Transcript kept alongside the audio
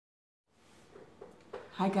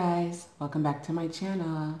Hi guys, welcome back to my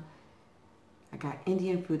channel. I got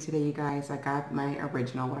Indian food today, you guys. I got my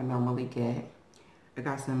original, what I normally get. I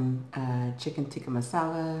got some chicken tikka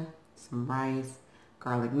masala, some rice,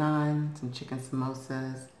 garlic naan, some chicken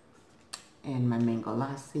samosas, and my mango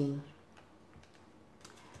lassi.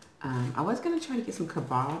 I was gonna try to get some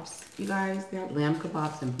kebabs, you guys. They had lamb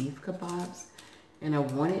kebabs and beef kebabs, and I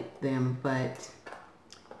wanted them, but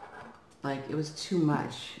like it was too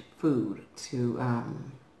much food to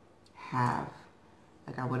have.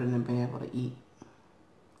 Like I wouldn't have been able to eat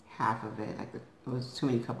half of it. Like it was too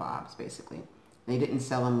many kebabs, basically. They didn't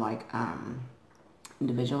sell them like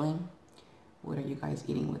individually. What are you guys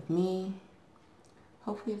eating with me?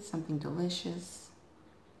 Hopefully it's something delicious.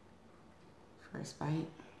 First bite.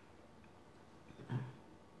 There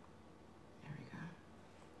we go.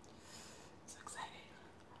 So excited.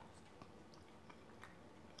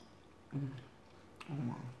 Oh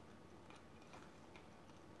my.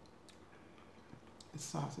 The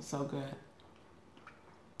sauce is so good.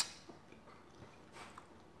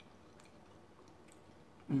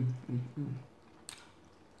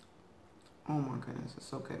 Oh my goodness, it's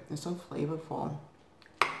so good. It's so flavorful.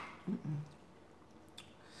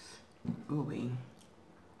 Ooh-wee.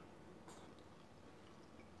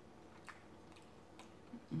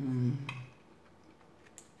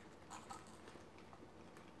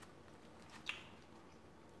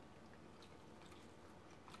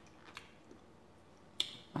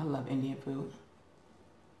 I love Indian food.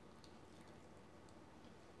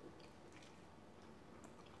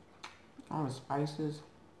 All the spices.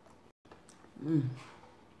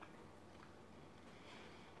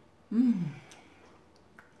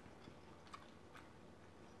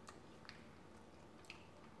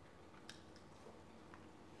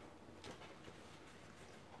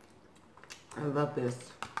 I love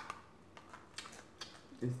this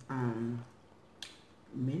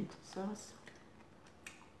mint sauce.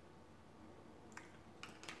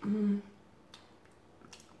 I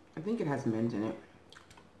think it has mint in it.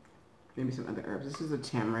 Maybe some other herbs. This is a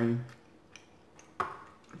tamarind.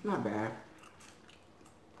 It's not bad.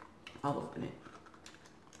 I'll open it.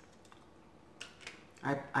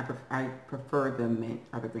 I prefer the mint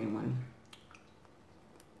or the green one.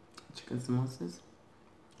 Chicken samosas.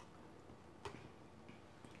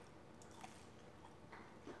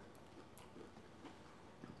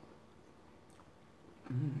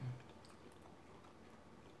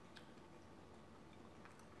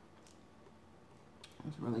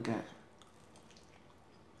 It's really good.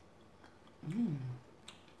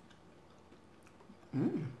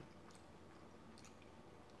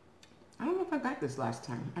 I don't know if I got this last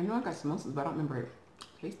time. I know I got samosas, but I don't remember it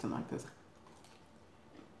tasting like this.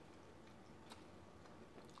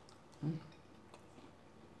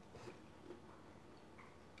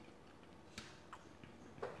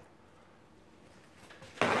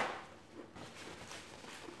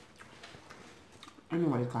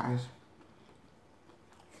 Anyways, guys.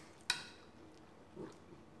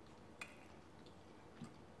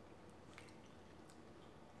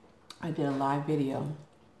 I did a live video.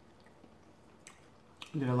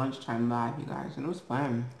 I did a lunchtime live, you guys, and it was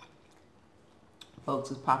fun. Folks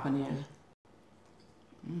is popping in.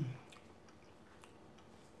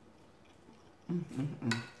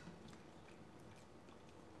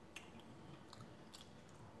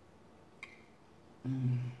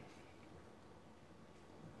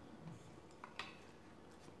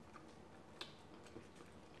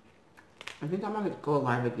 I think I'm gonna go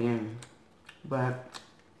live again, but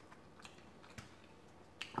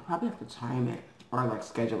I'll probably have to time it or like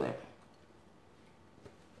schedule it.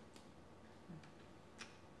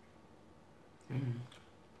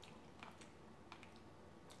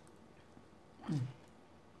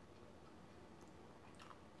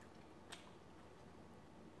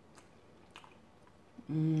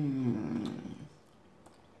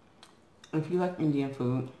 If you like Indian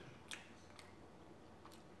food,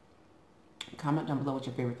 comment down below what's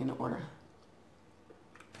your favorite thing to order.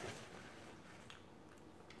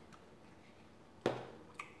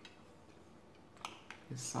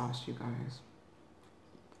 This sauce, you guys.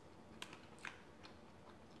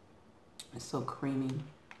 It's so creamy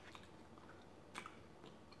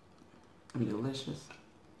and delicious.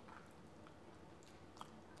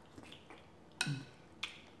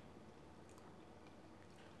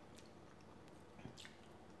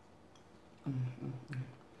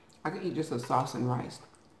 I could eat just a sauce and rice.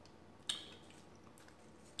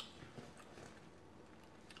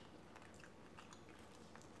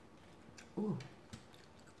 Ooh,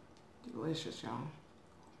 delicious, y'all.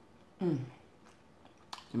 Do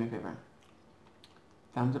me a favor.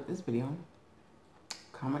 Thumbs up this video.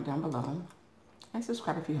 Comment down below. And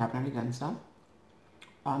subscribe if you haven't already done so.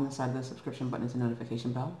 On the side of the subscription button is a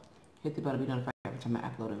notification bell. Hit the bell to be notified every time I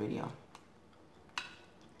upload a video.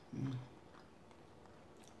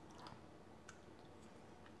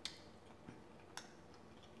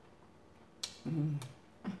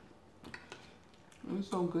 It's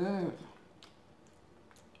so good.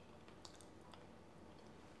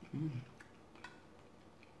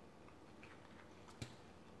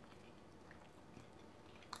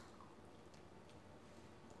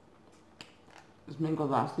 This mango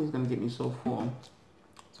lassi is going to get me so full.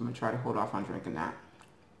 So I'm going to try to hold off on drinking that.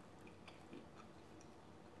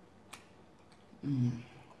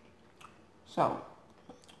 So,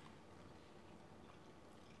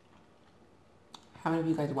 how many of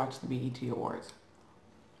you guys watched the BET Awards?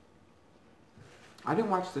 I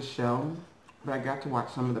didn't watch the show, but I got to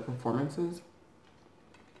watch some of the performances.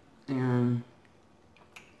 And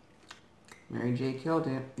Mary J killed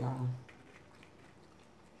it, y'all.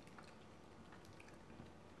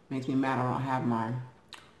 Makes me mad I don't have my,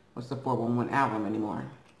 what's the 411 album anymore.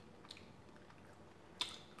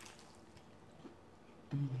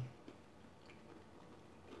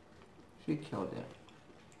 She killed it.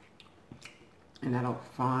 And that old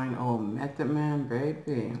fine old Method Man,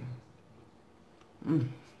 baby.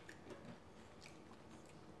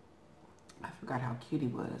 I forgot how cute he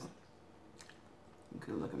was.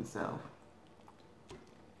 Good looking self.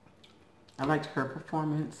 I liked her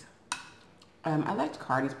performance. I liked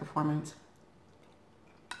Cardi's performance.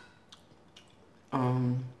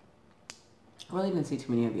 I really didn't see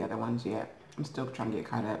too many of the other ones yet. I'm still trying to get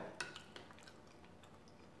caught up.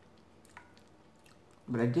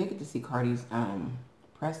 But I did get to see Cardi's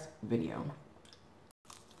press video.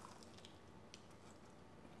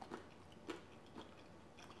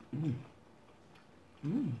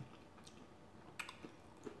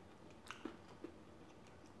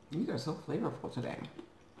 These are so flavorful today.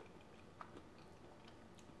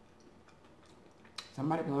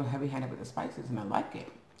 Somebody be a little heavy-handed with the spices, and I like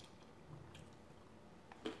it.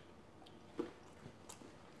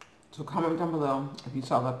 So comment down below if you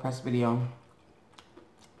saw the press video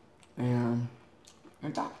and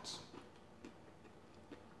your thoughts.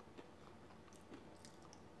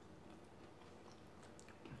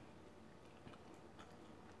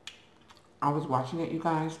 I was watching it, you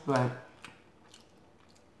guys, but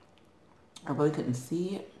I really couldn't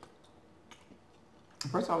see it. At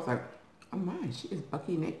first I was like, oh my, she is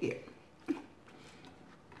bucky naked. And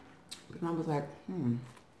I was like,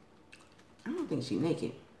 I don't think she's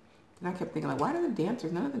naked. And I kept thinking, like, why do the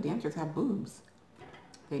dancers, none of the dancers have boobs?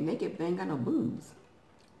 They naked, but they ain't got no boobs.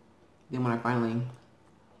 Then when I finally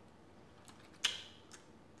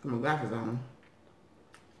put my glasses on,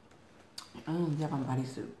 oh, they have on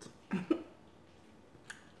bodysuits.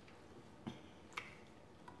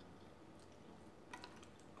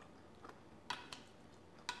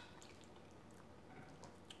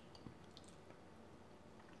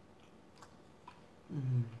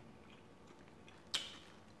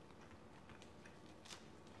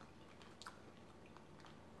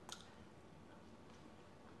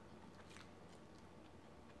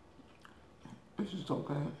 This is so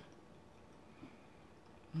good.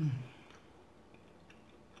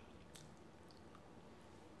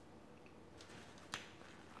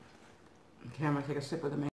 Okay, I'm gonna take a sip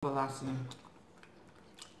of the mango lassi.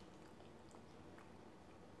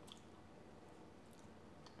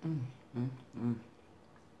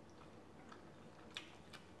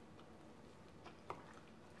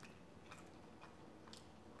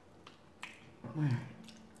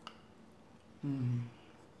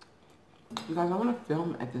 You guys, I want to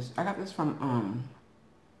film at this. I got this from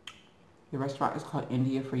the restaurant is called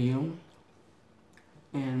India for You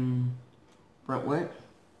in Brentwood.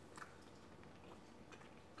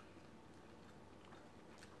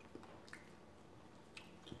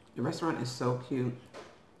 The restaurant is so cute.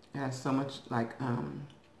 It has so much like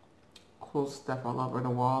cool stuff all over the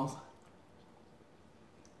walls.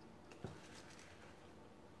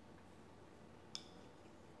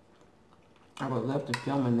 I would love to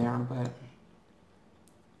film in there, but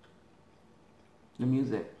the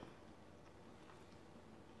music.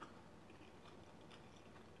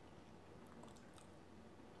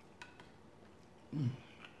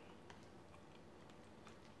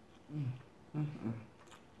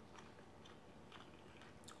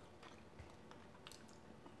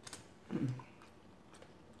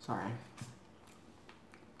 Sorry.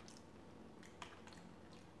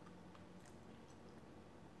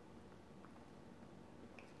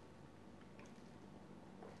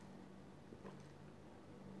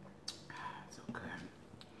 So good.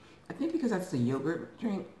 I think because that's the yogurt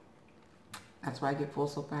drink, that's why I get full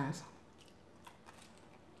so fast.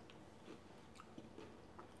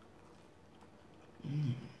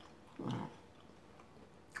 Wow.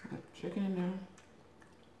 Chicken in there.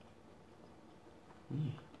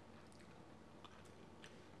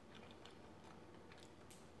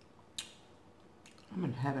 I'm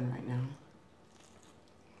in heaven right now.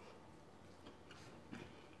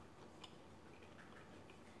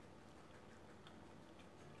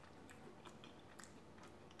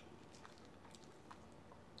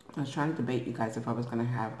 I was trying to debate you guys if I was gonna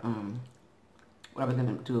have what I was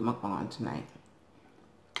gonna do a mukbang on tonight.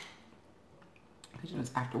 Because you know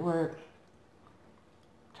it's after work,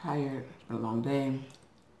 tired, it's been a long day.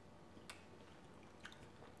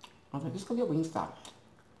 I was like, just go get Wingstop.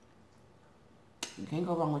 You can't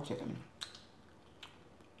go wrong with chicken.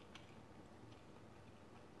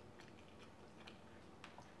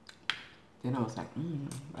 Then I was like,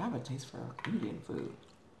 I have a taste for Indian food.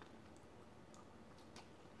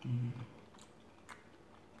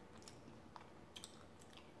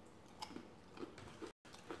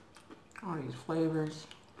 All these flavors,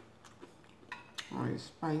 all these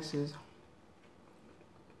spices.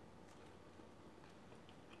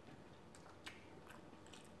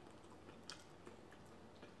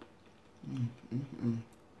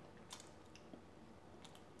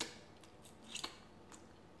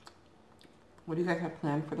 What do you guys have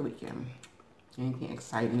planned for the weekend? Anything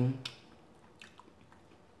exciting?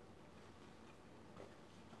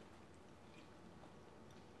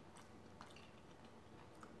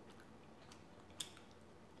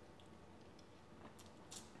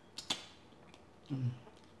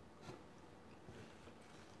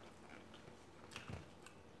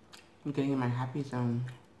 I'm getting in my happy zone.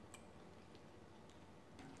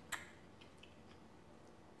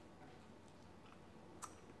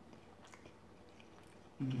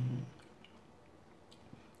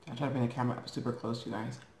 I try to bring the camera up super close, you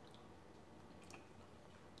guys.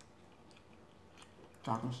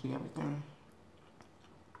 So I can see everything.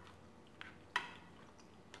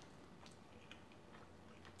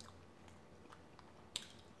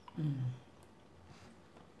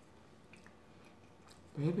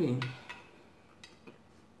 Baby.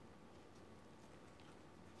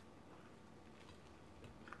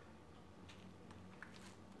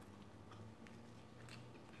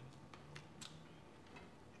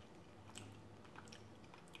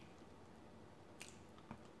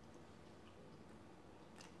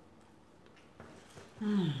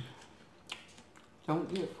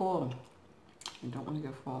 Don't get full. You don't want to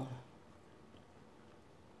get full.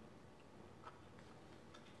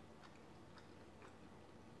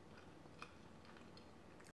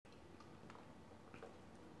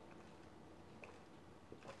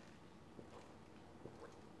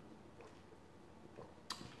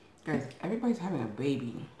 Guys, everybody's having a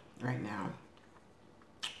baby right now.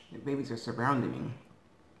 The babies are surrounding me.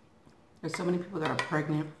 There's so many people that are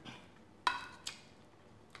pregnant.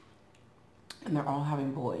 And they're all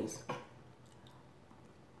having boys.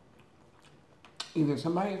 Either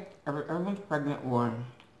everyone's pregnant or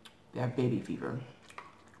they have baby fever.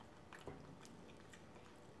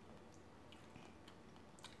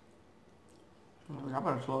 I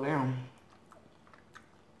better slow down.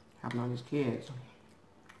 Having all these kids.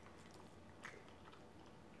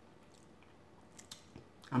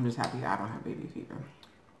 I'm just happy I don't have baby fever.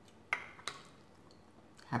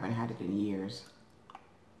 Haven't had it in years.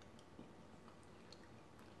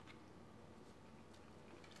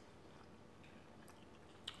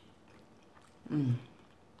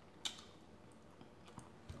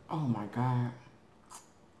 Oh my God.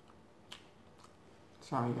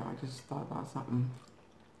 Sorry, y'all. I just thought about something.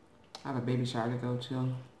 I have a baby shower to go to.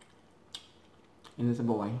 And it's a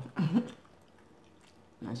boy. And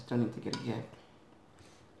I still need to get a gift.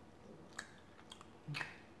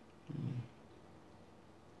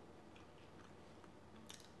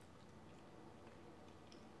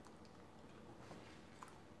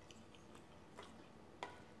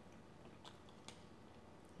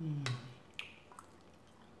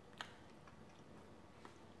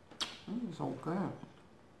 It's so good.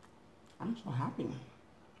 I'm so happy.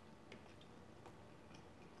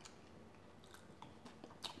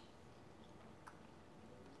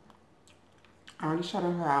 I already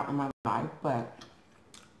shouted her out in my life, but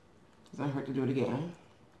it doesn't hurt to do it again.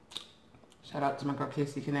 Shout out to my girl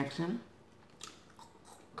Casey Connection.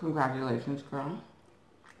 Congratulations, girl.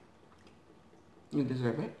 You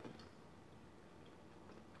deserve it.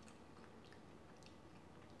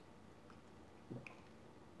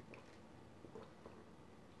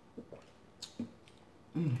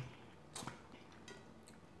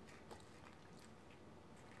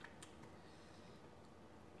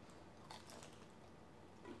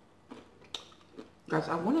 Guys,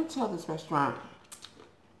 I want to tell this restaurant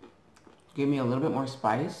Give me a little bit more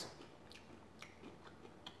spice.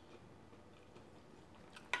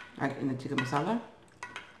 Like in the tikka masala.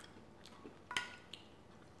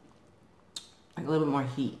 Like a little bit more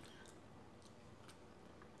heat.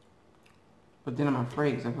 But then I'm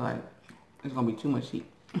afraid because I feel like it's going to be too much heat.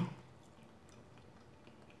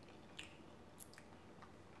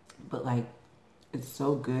 But like, it's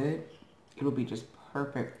so good. It'll be just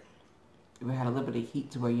perfect if it had a little bit of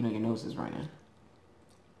heat to where, you know, your nose is running.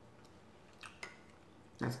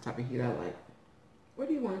 That's the type of heat I like. What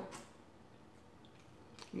do you want?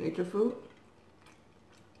 You ate your food?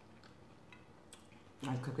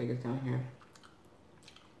 My cupcake is down here.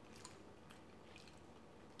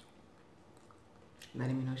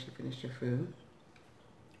 Letting me know she finished her food.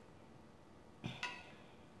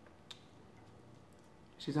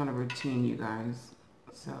 She's on a routine, you guys.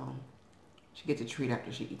 So she gets a treat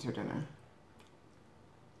after she eats her dinner.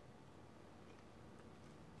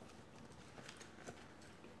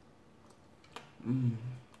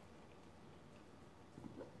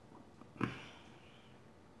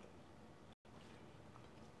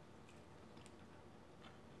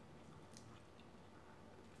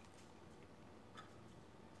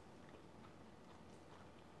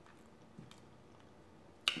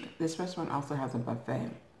 This restaurant also has a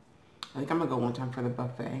buffet. I think I'm gonna go one time for the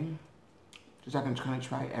buffet, just so I can kind of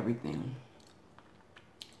try everything.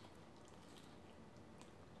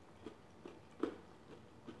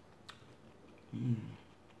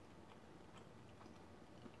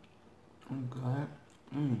 I'm good.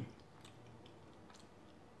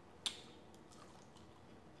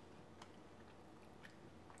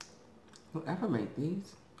 Whoever made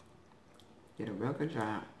these did a real good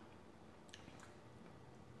job.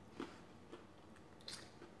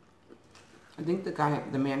 I think the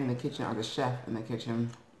man in the kitchen, or the chef in the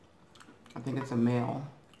kitchen, I think it's a male.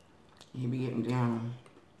 He be getting down.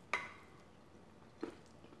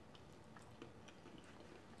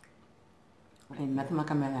 Ain't nothing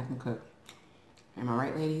like a man that can cook. Am I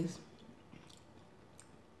right, ladies?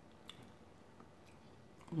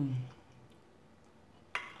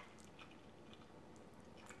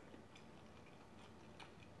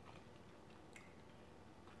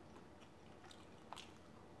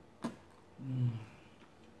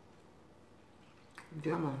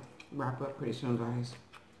 I'm gonna wrap up pretty soon, guys.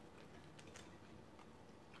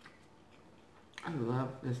 I love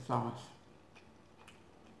this sauce.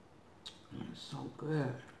 It's so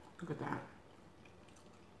good. Look at that.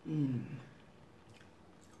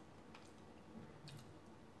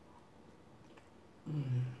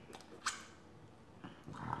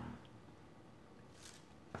 Wow.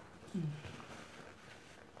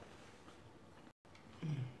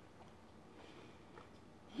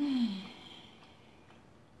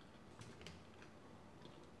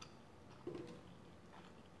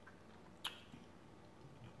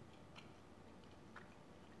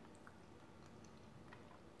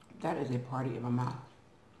 That is a party in my mouth.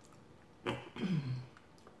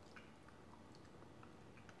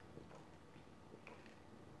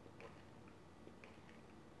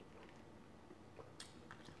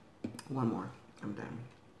 One more. I'm done.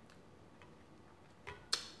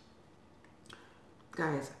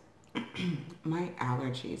 Guys, my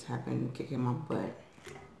allergies have been kicking my butt.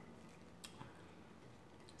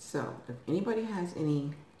 So, if anybody has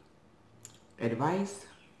any advice,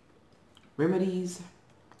 remedies,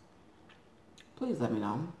 please let me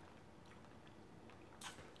know.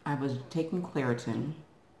 I was taking Claritin.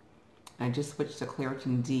 I just switched to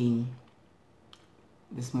Claritin D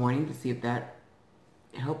this morning to see if that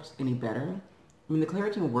helps any better. I mean, the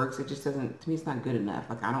Claritin works. It just doesn't, to me, it's not good enough.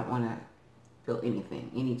 Like, I don't want to feel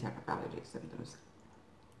anything, any type of allergy symptoms.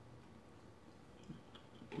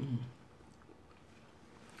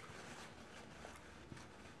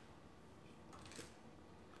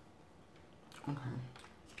 Okay,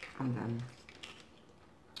 I'm done.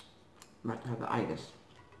 I'm about to have the itis.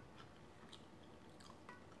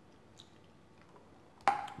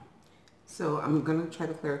 So I'm gonna try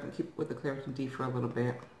the Claritin, keep with the Claritin D for a little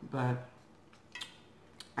bit, but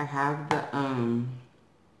I have the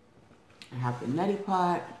neti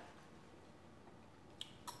pot.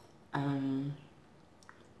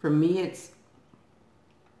 For me, it's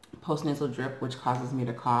postnasal drip, which causes me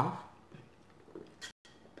to cough.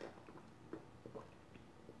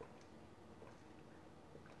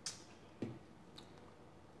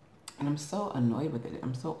 And I'm so annoyed with it.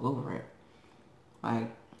 I'm so over it. Like,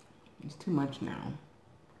 it's too much now.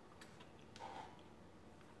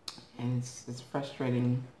 And it's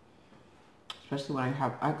frustrating, especially when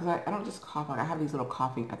because I don't just cough, like I have these little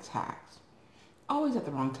coughing attacks. Always at the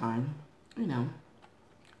wrong time, you know.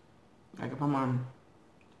 Like if I'm on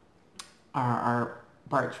our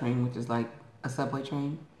BART train, which is like a subway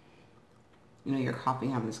train. You know, you're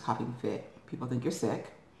coughing, having this coughing fit. People think you're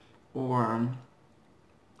sick. Or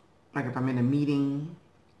like if I'm in a meeting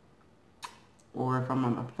or if I'm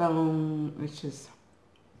on my phone, it's just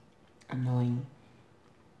annoying.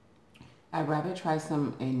 I'd rather try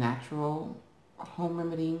a natural home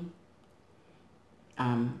remedy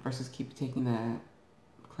versus keep taking the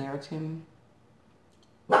Claritin.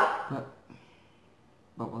 But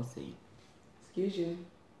we'll see. Excuse you.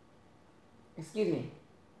 Excuse me.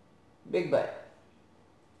 Big butt.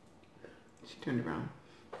 She turned around.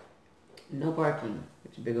 No barking.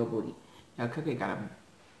 It's a big old booty. Now Cookie got a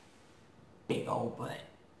big old butt.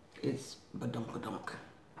 It's badunk-a-dunk.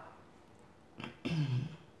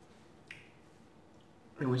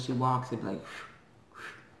 And when she walks, it's like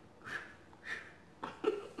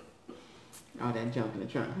all that junk in the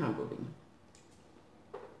trunk, huh, booty?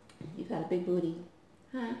 You got a big booty,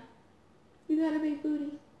 huh? You got a big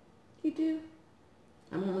booty? You do?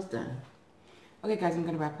 I'm almost done. Okay, guys, I'm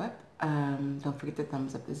gonna wrap up. Don't forget to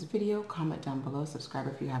thumbs up this video, comment down below, subscribe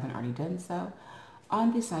if you haven't already done so.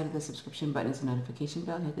 On the side of the subscription button is a notification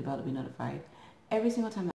bell. Hit the bell to be notified every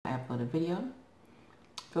single time that I upload a video.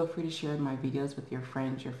 Feel free to share my videos with your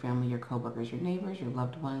friends, your family, your coworkers, your neighbors, your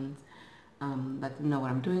loved ones. Let them know what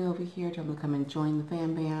I'm doing over here. Tell them to come and join the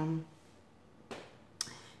fam bam.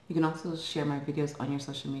 You can also share my videos on your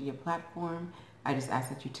social media platform. I just ask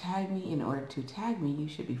that you tag me. In order to tag me, you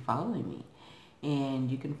should be following me. And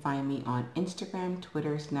you can find me on Instagram,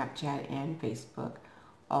 Twitter, Snapchat, and Facebook,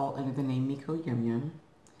 all under the name Miko YumYum.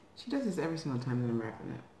 She does this every single time that I'm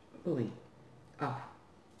wrapping up. Bully. Oh,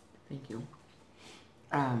 thank you.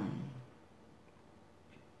 I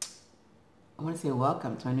want to say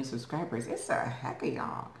welcome to my new subscribers. It's a heck of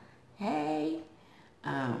y'all. Hey.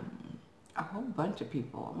 A whole bunch of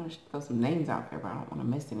people. I want to throw some names out there, but I don't want to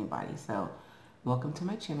miss anybody. So, welcome to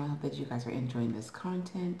my channel. I hope that you guys are enjoying this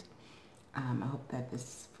content. I hope that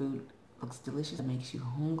this food looks delicious. It makes you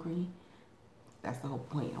hungry. That's the whole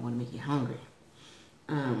point. I want to make you hungry.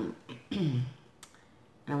 And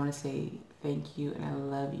I want to say thank you and I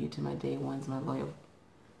love you to my day ones, my loyal.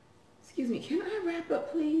 Excuse me, can I wrap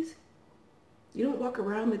up, please? You don't walk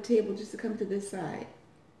around the table just to come to this side.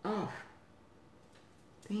 Off.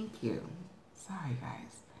 Thank you. Sorry,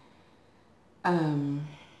 guys.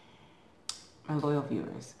 My loyal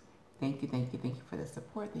viewers. Thank you for the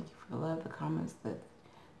support. Thank you for the love, the comments, the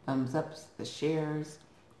thumbs ups, the shares,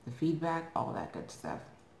 the feedback, all that good stuff.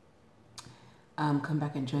 Come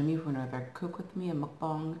back and join me for another cook with me, a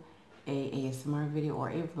mukbang, a ASMR video, or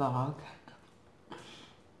a vlog.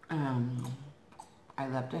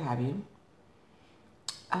 I'd love to have you.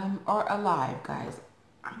 Or a live, guys.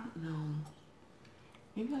 I don't know.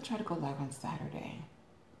 Maybe I'll try to go live on Saturday.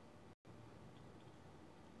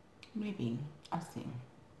 Maybe. I'll see.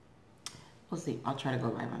 We'll see. I'll try to go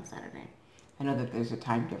live on Saturday. I know that there's a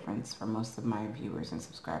time difference for most of my viewers and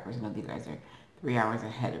subscribers. I know you guys are 3 hours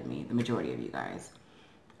ahead of me, the majority of you guys.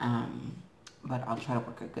 But I'll try to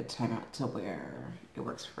work a good time out to where it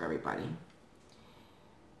works for everybody.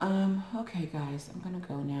 Okay, guys. I'm going to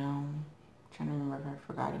go now. I'm trying to remember if I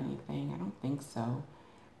forgot anything. I don't think so.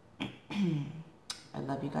 I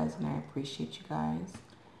love you guys and I appreciate you guys.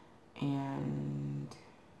 And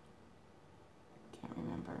I can't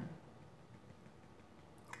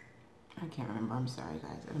remember. I'm sorry,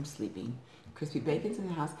 guys. I'm sleeping. Crispy bacon's in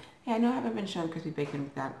the house. Hey, I know I haven't been showing crispy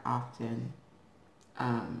bacon that often.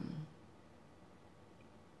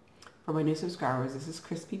 For my new subscribers, this is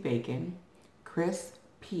Crispy Bacon. Chris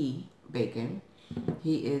P. Bacon.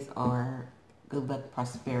 He is our Good Luck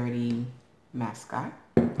Prosperity mascot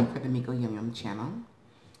for the Miko YumYum channel.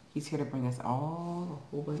 He's here to bring us all a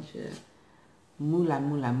whole bunch of moolah,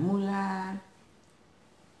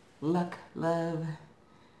 luck, love,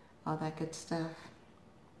 all that good stuff.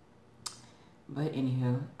 But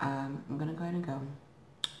anywho, I'm gonna go ahead and go.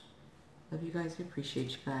 Love you guys.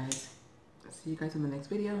 Appreciate you guys. I'll see you guys in the next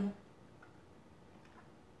video.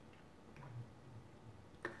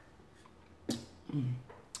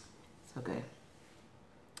 So good.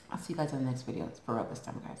 I'll see you guys in the next video. It's for real this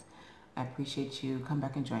time, guys. I appreciate you. Come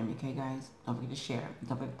back and join me, okay, guys? Don't forget to share.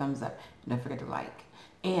 Don't forget to thumbs up. And don't forget to like.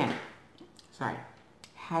 And, sorry,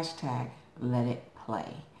 hashtag let it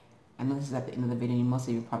play. I know this is at the end of the video. Most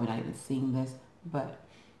of you are probably not even seeing this, but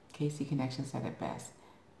KC Connection said it best.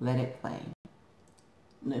 Let it play.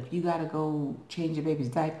 If you got to go change your baby's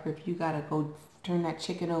diaper, if you got to go turn that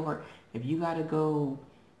chicken over, if you got to go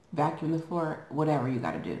vacuum the floor, whatever you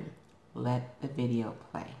got to do, let the video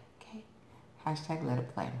play, okay? Hashtag let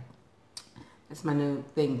it play. That's my new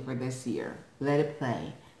thing for this year. Let it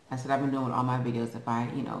play. I said I've been doing all my videos. If I,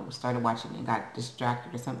 you know, started watching and got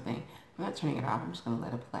distracted or something, I'm not turning it off. I'm just going to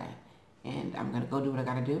let it play. And I'm going to go do what I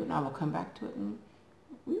got to do, and I will come back to it and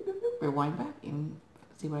rewind back and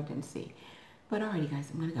see what I didn't see. But alrighty, guys,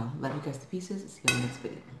 I'm going to go. Love you guys to pieces. See you on the next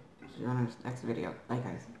video. See you on the next video. Bye,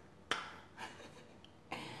 guys.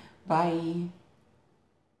 Bye.